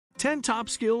10 top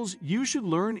skills you should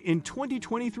learn in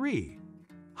 2023.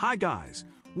 Hi guys,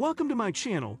 welcome to my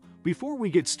channel. Before we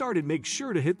get started, make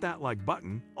sure to hit that like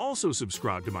button, also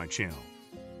subscribe to my channel.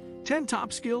 10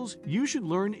 top skills you should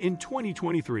learn in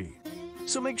 2023.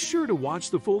 So make sure to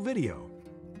watch the full video.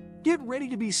 Get ready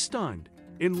to be stunned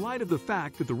in light of the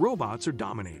fact that the robots are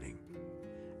dominating.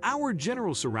 Our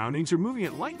general surroundings are moving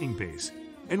at lightning pace,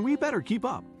 and we better keep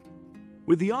up.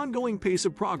 With the ongoing pace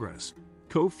of progress,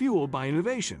 co-fueled by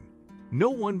innovation, no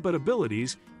one but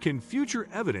abilities can future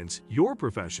evidence your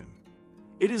profession.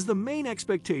 It is the main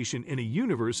expectation in a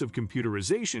universe of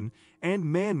computerization and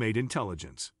man-made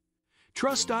intelligence.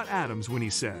 Trust Adams when he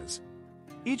says,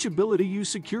 "Each ability you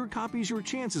secure copies your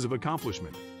chances of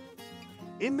accomplishment."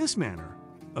 In this manner,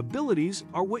 abilities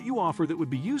are what you offer that would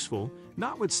be useful,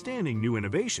 notwithstanding new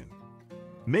innovation.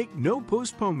 Make no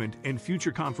postponement and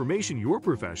future confirmation your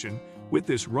profession with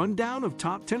this rundown of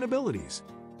top 10 abilities.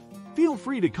 Feel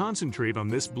free to concentrate on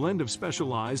this blend of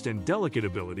specialized and delicate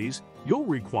abilities you'll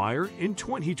require in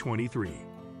 2023.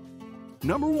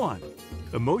 Number 1.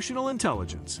 Emotional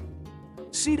intelligence.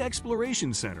 Seed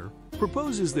Exploration Center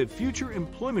proposes that future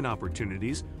employment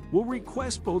opportunities will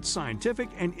request both scientific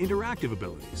and interactive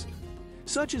abilities.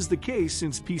 Such is the case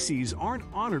since PCs aren't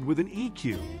honored with an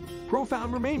EQ,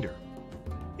 profound remainder.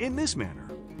 In this manner,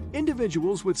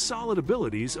 individuals with solid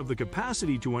abilities of the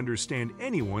capacity to understand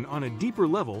anyone on a deeper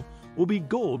level will be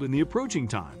gold in the approaching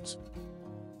times.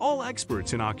 All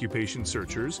experts and occupation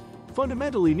searchers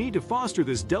fundamentally need to foster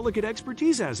this delicate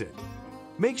expertise as it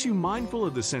makes you mindful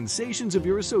of the sensations of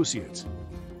your associates,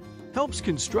 helps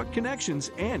construct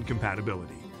connections and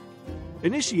compatibility,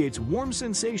 initiates warm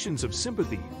sensations of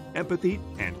sympathy, empathy,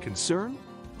 and concern,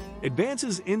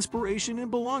 advances inspiration and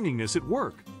belongingness at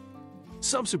work.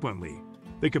 Subsequently,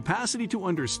 the capacity to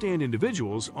understand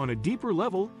individuals on a deeper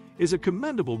level is a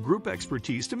commendable group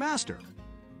expertise to master.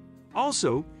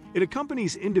 Also, it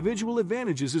accompanies individual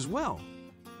advantages as well.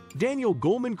 Daniel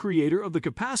Goleman, creator of the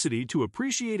capacity to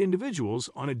appreciate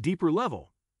individuals on a deeper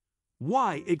level.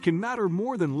 Why it can matter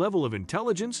more than level of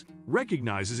intelligence,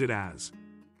 recognizes it as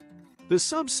the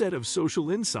subset of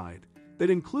social insight that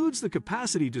includes the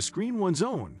capacity to screen one's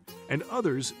own and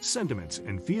others' sentiments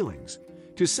and feelings,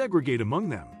 to segregate among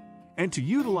them, and to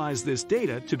utilize this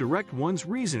data to direct one's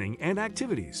reasoning and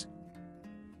activities.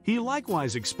 He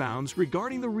likewise expounds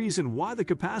regarding the reason why the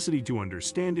capacity to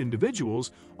understand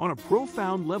individuals on a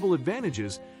profound level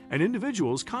advantages an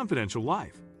individual's confidential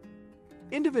life.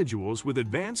 Individuals with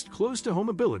advanced close-to-home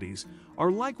abilities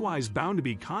are likewise bound to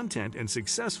be content and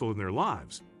successful in their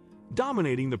lives,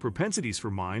 dominating the propensities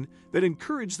for mind that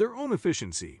encourage their own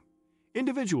efficiency.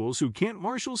 Individuals who can't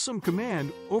marshal some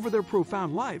command over their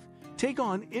profound life take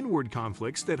on inward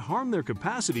conflicts that harm their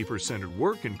capacity for centered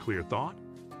work and clear thought.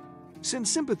 Since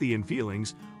sympathy and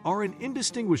feelings are an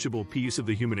indistinguishable piece of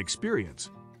the human experience,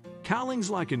 callings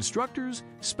like instructors,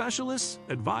 specialists,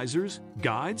 advisors,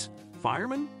 guides,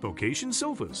 firemen, vocation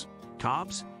sofas,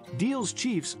 cops, deals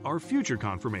chiefs are future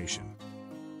confirmation.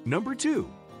 Number 2.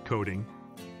 Coding.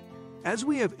 As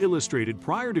we have illustrated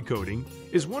prior to, coding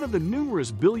is one of the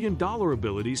numerous billion-dollar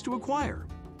abilities to acquire.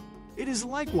 It is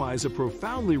likewise a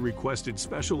profoundly requested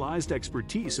specialized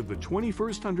expertise of the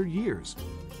 21st years.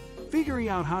 Figuring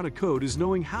out how to code is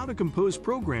knowing how to compose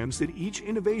programs that each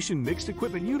innovation mixed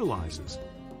equipment utilizes.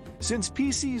 Since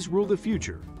PCs rule the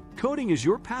future, coding is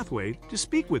your pathway to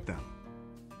speak with them.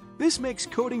 This makes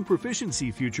coding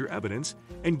proficiency future evidence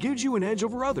and gives you an edge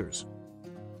over others.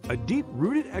 A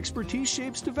deep-rooted expertise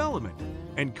shapes development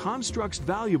and constructs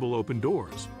valuable open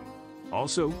doors.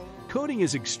 Also, coding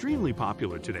is extremely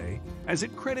popular today as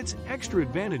it credits extra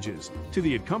advantages to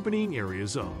the accompanying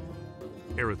areas of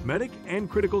arithmetic and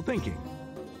critical thinking,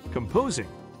 composing,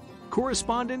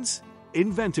 correspondence,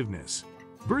 inventiveness,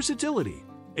 versatility,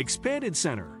 expanded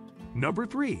center. Number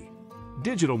 3.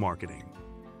 Digital marketing.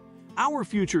 Our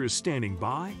future is standing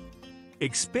by.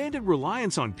 Expanded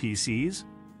reliance on PCs,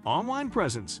 online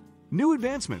presence, new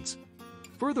advancements.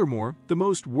 Furthermore, the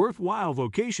most worthwhile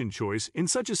vocation choice in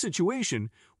such a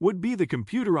situation would be the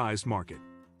computerized market.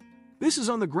 This is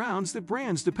on the grounds that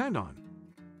brands depend on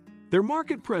their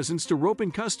market presence to rope in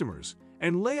customers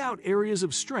and lay out areas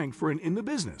of strength for an in the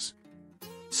business.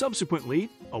 Subsequently,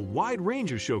 a wide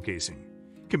range of showcasing,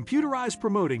 computerized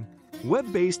promoting,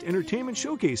 web-based entertainment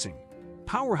showcasing,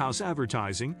 powerhouse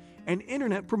advertising, and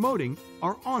internet promoting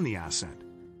are on the ascent.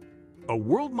 A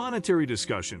World Monetary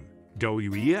Discussion,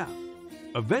 WEF,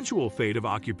 Eventual Fate of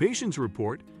Occupations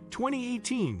Report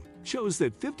 2018 shows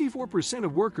that 54%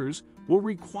 of workers will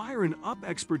require an up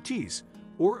expertise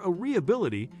or a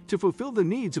re-ability to fulfill the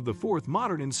needs of the fourth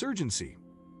modern insurgency.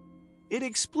 It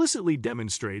explicitly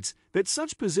demonstrates that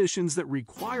such positions that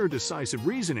require decisive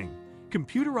reasoning,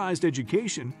 computerized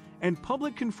education, and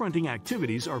public confronting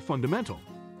activities are fundamental.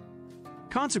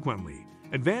 Consequently,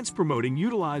 advanced promoting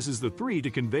utilizes the three to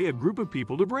convey a group of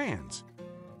people to brands.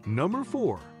 Number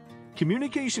 4.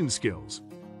 Communication skills.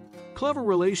 Clever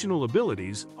relational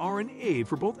abilities are an aid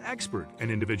for both expert and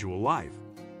individual life.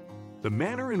 The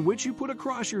manner in which you put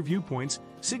across your viewpoints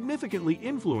significantly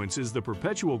influences the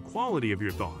perpetual quality of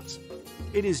your thoughts.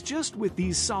 It is just with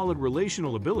these solid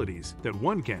relational abilities that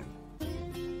one can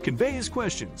convey his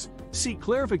questions, seek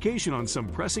clarification on some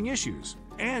pressing issues,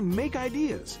 and make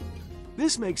ideas.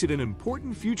 This makes it an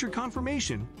important future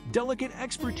confirmation, delicate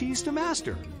expertise to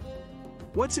master.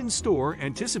 What's in store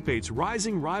anticipates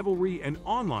rising rivalry and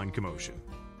online commotion.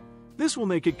 This will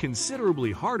make it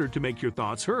considerably harder to make your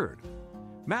thoughts heard.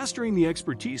 Mastering the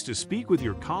expertise to speak with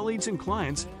your colleagues and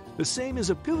clients, the same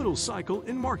is a pivotal cycle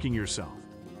in marking yourself.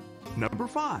 Number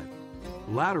 5.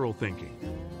 Lateral thinking.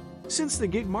 Since the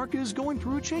gig market is going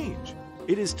through a change,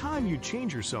 it is time you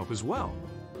change yourself as well.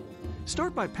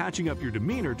 Start by patching up your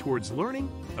demeanor towards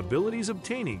learning, abilities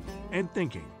obtaining, and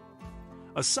thinking.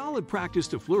 A solid practice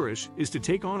to flourish is to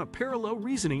take on a parallel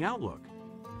reasoning outlook.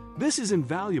 This is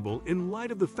invaluable in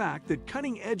light of the fact that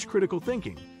cutting-edge critical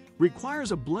thinking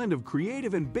requires a blend of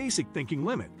creative and basic thinking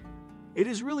limit. It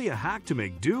is really a hack to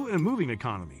make do in a moving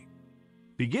economy.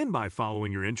 Begin by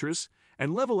following your interests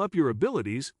and level up your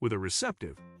abilities with a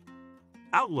receptive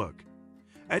outlook.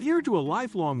 Adhere to a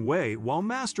lifelong way while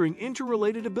mastering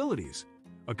interrelated abilities.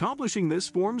 Accomplishing this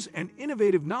forms an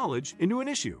innovative knowledge into an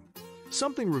issue,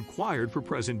 something required for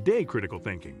present-day critical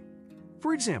thinking.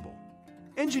 For example,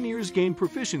 engineers gain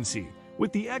proficiency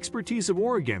with the expertise of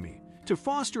origami to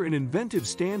foster an inventive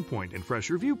standpoint and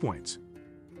fresher viewpoints.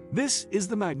 This is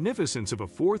the magnificence of a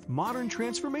fourth modern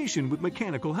transformation with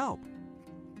mechanical help.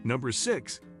 Number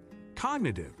 6.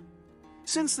 Cognitive.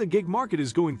 Since the gig market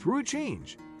is going through a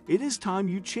change, it is time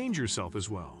you change yourself as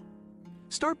well.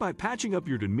 Start by patching up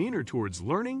your demeanor towards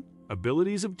learning,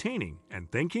 abilities obtaining,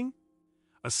 and thinking.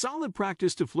 A solid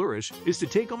practice to flourish is to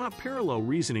take on a parallel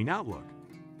reasoning outlook.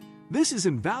 This is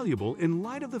invaluable in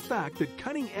light of the fact that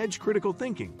cutting-edge critical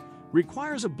thinking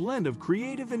requires a blend of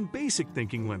creative and basic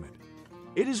thinking limit.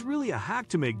 It is really a hack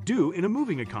to make do in a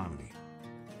moving economy.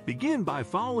 Begin by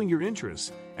following your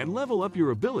interests and level up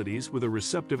your abilities with a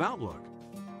receptive outlook.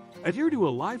 Adhere to a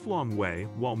lifelong way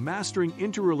while mastering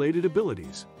interrelated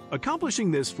abilities. Accomplishing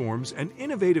this forms an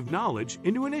innovative knowledge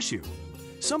into an issue,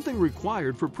 something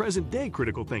required for present-day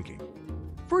critical thinking.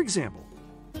 For example,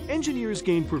 engineers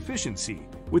gain proficiency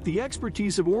with the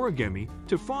expertise of origami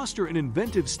to foster an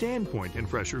inventive standpoint and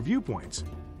fresher viewpoints.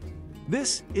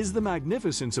 This is the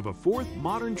magnificence of a fourth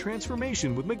modern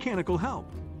transformation with mechanical help.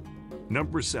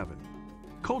 Number 7.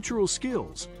 Cultural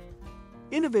skills.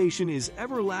 Innovation is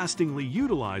everlastingly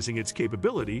utilizing its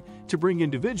capability to bring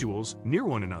individuals near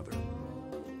one another.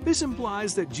 This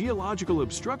implies that geological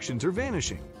obstructions are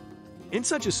vanishing. In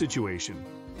such a situation,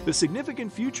 the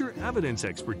significant future evidence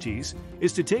expertise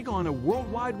is to take on a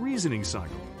worldwide reasoning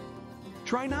cycle.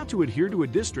 Try not to adhere to a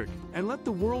district and let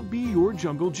the world be your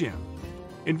jungle gym.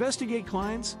 Investigate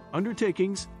clients,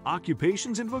 undertakings,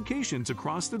 occupations, and vocations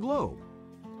across the globe.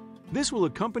 This will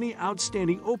accompany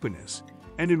outstanding openness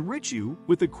and enrich you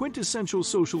with the quintessential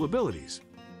social abilities.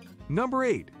 Number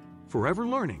 8. Forever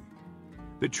learning.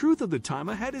 The truth of the time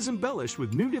ahead is embellished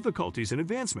with new difficulties and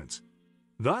advancements.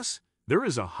 Thus, there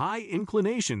is a high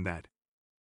inclination that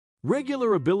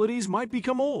regular abilities might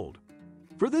become old.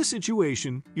 For this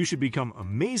situation, you should become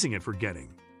amazing at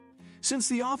forgetting, since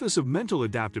the Office of Mental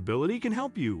Adaptability can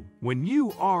help you when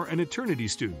you are an eternity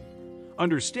student.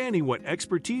 Understanding what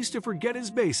expertise to forget is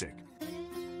basic.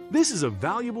 This is a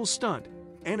valuable stunt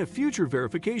and a future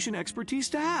verification expertise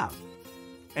to have.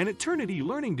 An eternity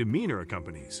learning demeanor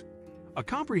accompanies a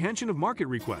comprehension of market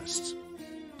requests,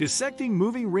 dissecting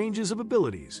moving ranges of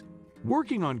abilities,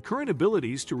 working on current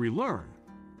abilities to relearn,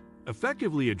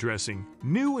 effectively addressing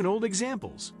new and old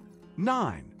examples.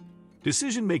 9.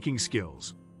 Decision-making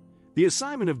skills. The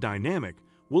assignment of dynamic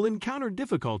will encounter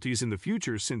difficulties in the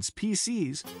future since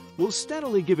PCs will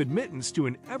steadily give admittance to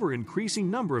an ever-increasing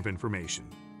number of information.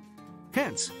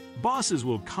 Hence, bosses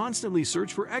will constantly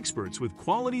search for experts with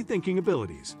quality thinking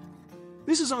abilities.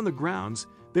 This is on the grounds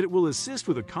that it will assist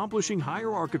with accomplishing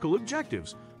hierarchical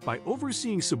objectives by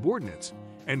overseeing subordinates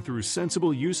and through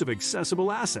sensible use of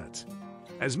accessible assets,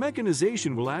 as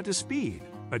mechanization will add to speed,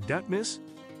 adeptness,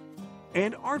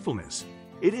 and artfulness.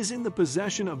 It is in the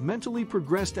possession of mentally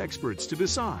progressed experts to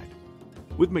decide.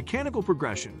 With mechanical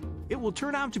progression, it will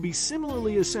turn out to be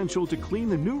similarly essential to clean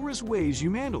the numerous ways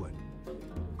you handle it.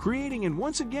 Creating and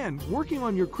once again working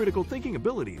on your critical thinking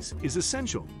abilities is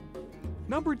essential.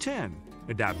 Number 10.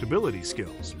 Adaptability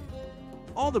skills.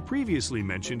 All the previously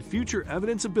mentioned future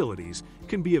evidence abilities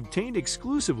can be obtained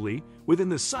exclusively within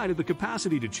the sight of the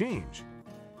capacity to change.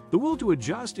 The will to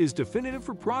adjust is definitive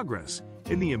for progress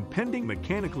in the impending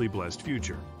mechanically blessed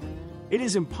future. It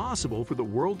is impossible for the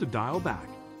world to dial back.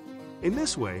 In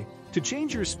this way, to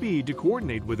change your speed to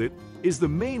coordinate with it is the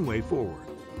main way forward.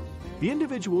 The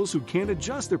individuals who can't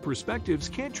adjust their perspectives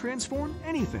can't transform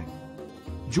anything.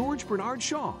 George Bernard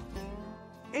Shaw.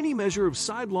 Any measure of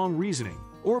sidelong reasoning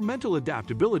or mental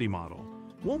adaptability model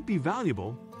won't be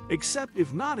valuable except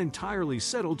if not entirely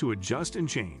settled to adjust and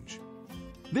change.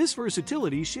 This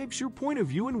versatility shapes your point of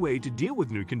view and way to deal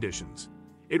with new conditions.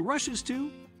 It rushes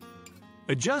to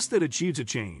adjust that achieves a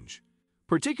change.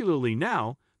 Particularly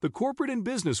now, the corporate and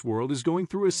business world is going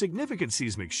through a significant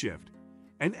seismic shift,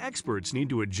 and experts need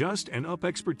to adjust and up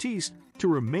expertise to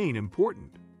remain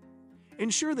important.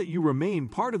 Ensure that you remain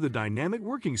part of the dynamic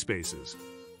working spaces.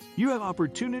 You have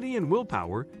opportunity and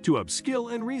willpower to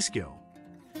upskill and reskill.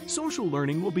 Social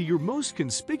learning will be your most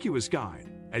conspicuous guide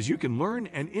as you can learn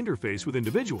and interface with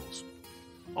individuals.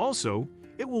 Also,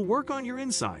 it will work on your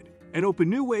inside and open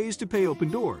new ways to pay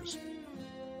open doors.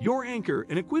 Your anchor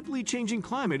in a quickly changing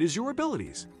climate is your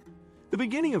abilities. The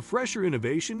beginning of fresher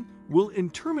innovation will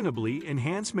interminably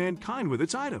enhance mankind with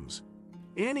its items.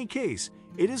 In any case,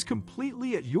 it is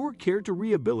completely at your care to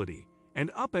reability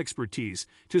and up expertise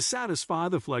to satisfy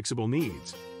the flexible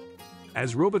needs.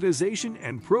 As robotization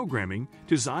and programming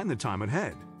design the time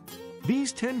ahead,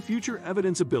 these 10 future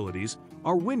evidence abilities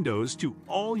are windows to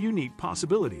all unique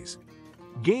possibilities.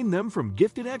 Gain them from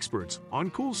gifted experts on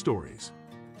cool stories.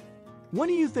 What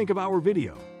do you think of our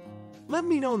video? Let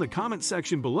me know in the comment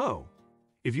section below.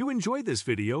 If you enjoyed this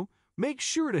video, make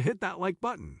sure to hit that like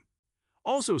button.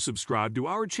 Also subscribe to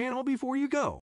our channel before you go.